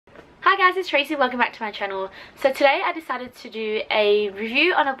Hi guys, it's Tracy. Welcome back to my channel. So today I decided to do a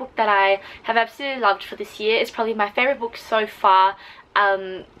review on a book that I have absolutely loved for this year. It's probably my favorite book so far,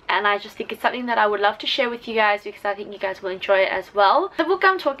 and I just think it's something that I would love to share with you guys because I think you guys will enjoy it as well. The book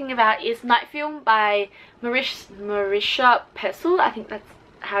I'm talking about is Nightfilm by Marisha Pessl. I think that's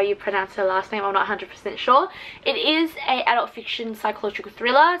how you pronounce her last name. I'm not 100% sure. It is a adult fiction psychological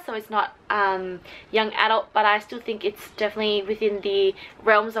thriller, so it's not young adult, but I still think it's definitely within the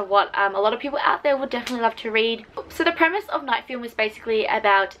realms of what a lot of people out there would definitely love to read. So the premise of Nightfilm is basically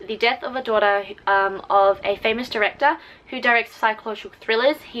about the death of a daughter of a famous director who directs psychological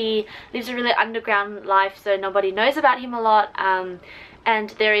thrillers. He lives a really underground life, so nobody knows about him a lot.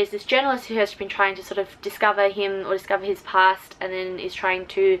 And there is this journalist who has been trying to sort of discover him or discover his past, and then is trying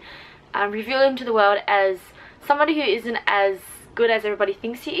to reveal him to the world as somebody who isn't as good as everybody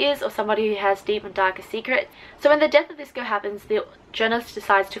thinks he is, or somebody who has deep and darker secrets. So when the death of this girl happens, the journalist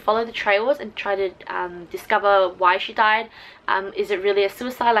decides to follow the trails and try to discover why she died. Is it really a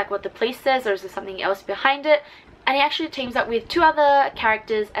suicide like what the police says, or is there something else behind it? And he actually teams up with two other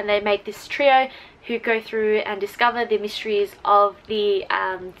characters, and they make this trio who go through and discover the mysteries of the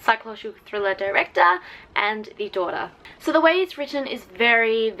psychological thriller director and the daughter. So the way it's written is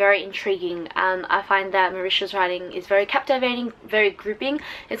very, very intriguing. I find that Marisha's writing is very captivating, very gripping.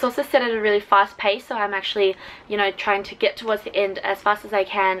 It's also set at a really fast pace, so I'm actually, you know, trying to get towards the end as fast as I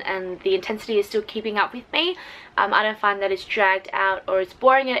can, and the intensity is still keeping up with me. I don't find that it's dragged out or it's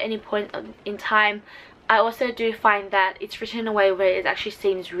boring at any point in time. I also do find that it's written in a way where it actually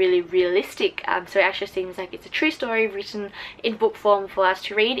seems really realistic. So it actually seems like it's a true story written in book form for us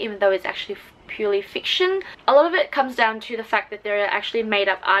to read, even though it's actually purely fiction. A lot of it comes down to the fact that there are actually made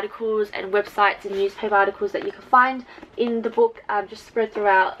up articles and websites and newspaper articles that you can find in the book, just spread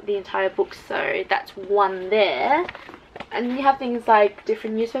throughout the entire book. So that's one there. And you have things like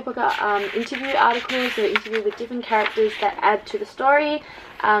different newspaper interview articles or interview with different characters that add to the story,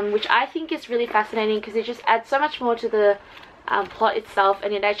 which I think is really fascinating because it just adds so much more to the plot itself,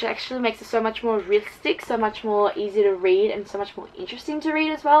 and it actually makes it so much more realistic, so much more easy to read, and so much more interesting to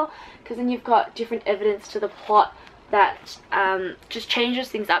read as well, because then you've got different evidence to the plot that just changes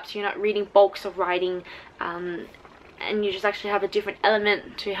things up, so you're not reading bulks of writing, and you just actually have a different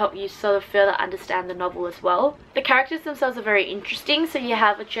element to help you sort of further understand the novel as well. The characters themselves are very interesting. So you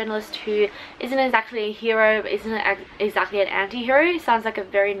have a journalist who isn't exactly a hero, but isn't exactly an anti-hero. He sounds like a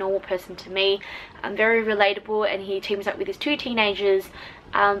very normal person to me, very relatable, and he teams up with his two teenagers,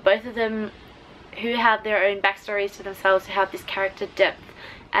 both of them who have their own backstories to themselves, who have this character depth,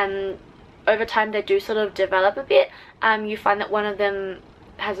 and over time they do sort of develop a bit. You find that one of them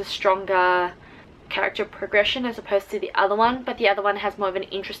has a stronger character progression as opposed to the other one, but the other one has more of an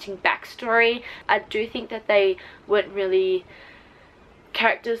interesting backstory. I do think that they weren't really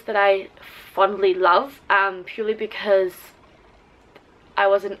characters that I fondly love, purely because I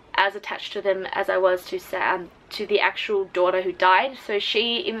wasn't as attached to them as I was to the actual daughter who died. So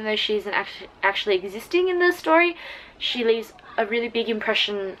she, even though she isn't actually existing in the story, she leaves a really big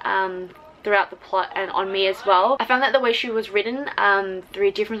impression throughout the plot and on me as well. I found that the way she was written,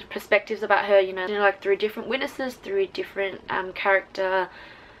 through different perspectives about her, you know, like through different witnesses, through different character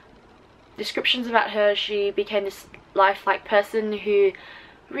descriptions about her, she became this lifelike person who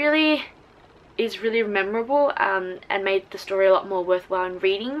really is really memorable, and made the story a lot more worthwhile in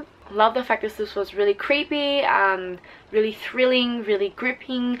reading. Love the fact that this was really creepy, really thrilling, really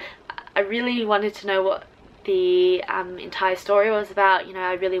gripping. I really wanted to know what the entire story was about. You know,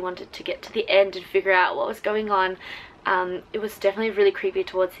 I really wanted to get to the end and figure out what was going on. It was definitely really creepy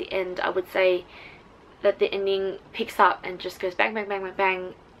towards the end. I would say that the ending picks up and just goes bang bang bang bang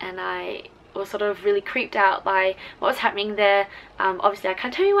bang, and I was sort of really creeped out by what was happening there. Obviously I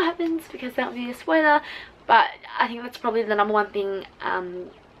can't tell you what happens because that would be a spoiler, but I think that's probably the number one thing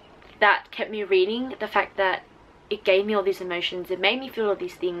that kept me reading, the fact that it gave me all these emotions, it made me feel all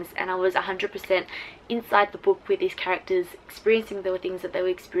these things, and I was 100% inside the book with these characters, experiencing the things that they were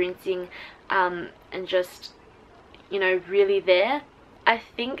experiencing, and just, you know, really there. I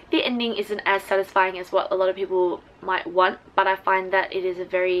think the ending isn't as satisfying as what a lot of people might want, but I find that it is a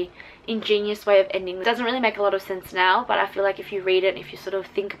very ingenious way of ending. It doesn't really make a lot of sense now, but I feel like if you read it and if you sort of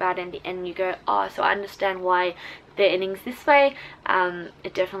think about it in the end, you go, oh, so I understand why the ending's this way.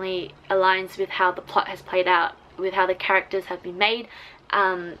 It definitely aligns with how the plot has played out, with how the characters have been made,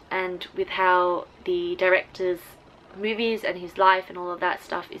 and with how the director's movies and his life and all of that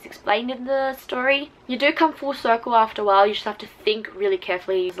stuff is explained in the story. You do come full circle after a while. You just have to think really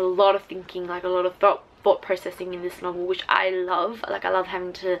carefully. There's a lot of thinking, like a lot of thought processing in this novel, which I love. Like, I love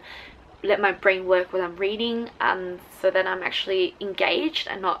having to let my brain work when I'm reading, so that I'm actually engaged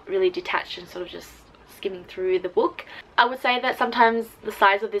and not really detached and sort of just skimming through the book. I would say that sometimes the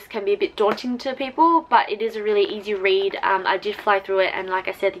size of this can be a bit daunting to people, but it is a really easy read. I did fly through it, and like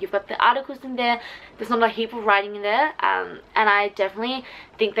I said, you've got the articles in there, there's not a heap of writing in there, and I definitely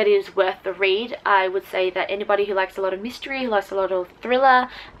think that it is worth the read. I would say that anybody who likes a lot of mystery, who likes a lot of thriller,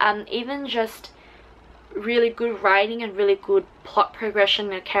 even just really good writing and really good plot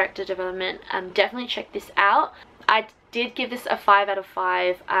progression and character development, definitely check this out. I did give this a 5 out of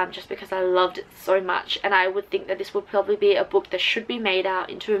 5 just because I loved it so much, and I would think that this would probably be a book that should be made out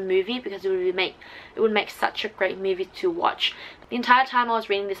into a movie, because it would make such a great movie to watch. The entire time I was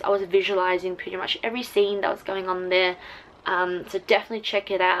reading this, I was visualizing pretty much every scene that was going on there. So definitely check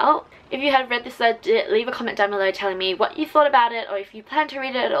it out. If you have read this, leave a comment down below telling me what you thought about it, or if you plan to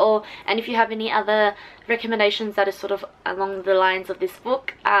read it at all, and if you have any other recommendations that are sort of along the lines of this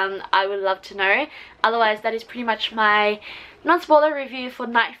book. I would love to know. Otherwise, that is pretty much my non-spoiler review for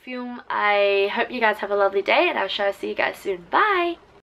Nightfilm. I hope you guys have a lovely day, and I shall see you guys soon. Bye!